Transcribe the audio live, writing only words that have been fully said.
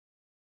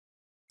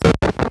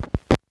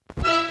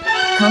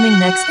Coming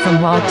next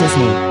from Walt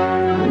Disney.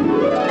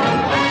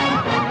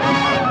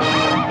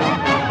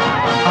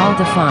 All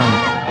the fun.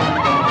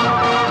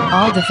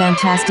 All the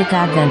fantastic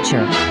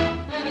adventure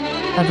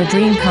of a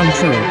dream come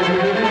true.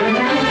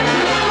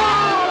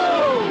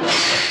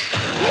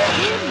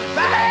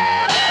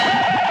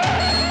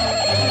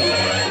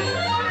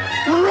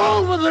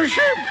 Roll for the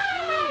ship!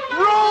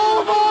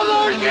 Roll for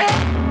the ship!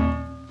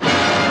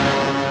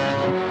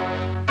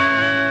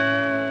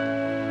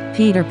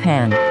 Peter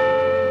Pan.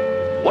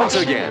 Once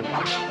again,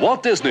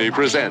 Walt Disney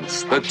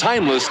presents the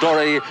timeless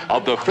story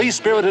of the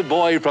free-spirited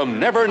boy from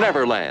Never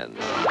Never Land.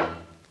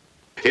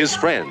 His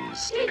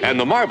friends, and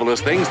the marvelous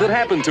things that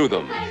happen to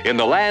them in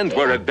the land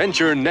where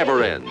adventure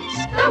never ends.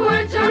 The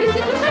words are easy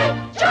to say,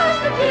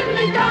 just a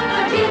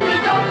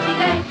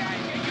tiddly-dum-a-tiddly-dum-ty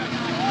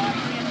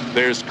day.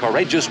 There's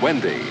courageous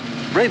Wendy,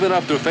 brave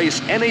enough to face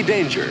any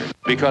danger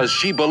because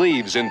she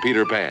believes in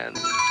Peter Pan.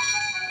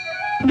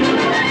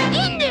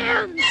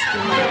 Indians!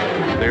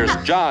 There's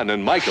John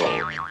and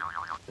Michael.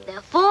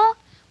 Therefore,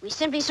 we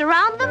simply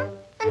surround them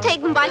and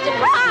take them by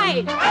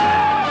surprise.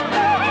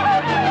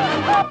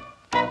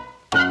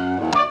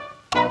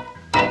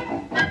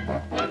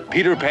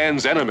 Peter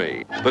Pan's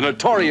enemy, the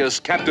notorious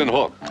Captain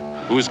Hook,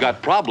 who's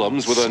got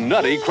problems with a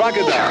nutty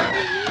crocodile.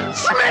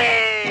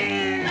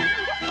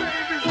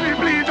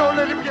 Please don't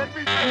let him get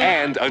me.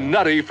 And a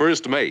nutty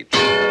first mate.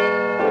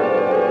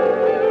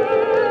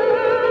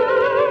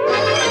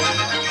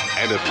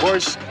 And of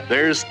course,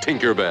 there's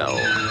Tinkerbell,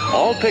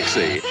 all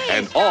pixie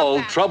and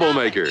all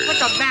troublemaker. What's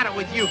the matter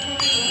with you?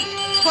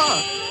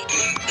 What?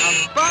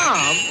 A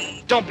bomb?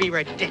 Don't be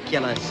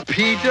ridiculous.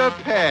 Peter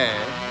Pan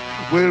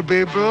will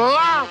be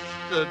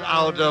blasted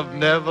out of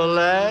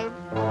Neverland.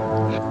 Look!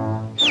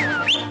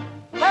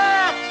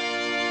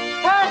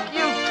 Look,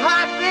 you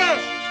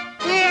codfish!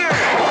 Here!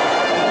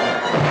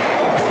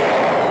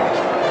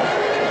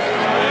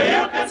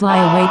 Fly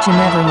away to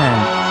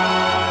Neverland.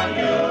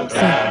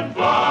 See?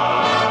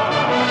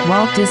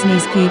 Walt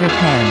Disney's Peter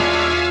Pan.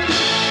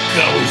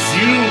 Goes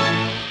you!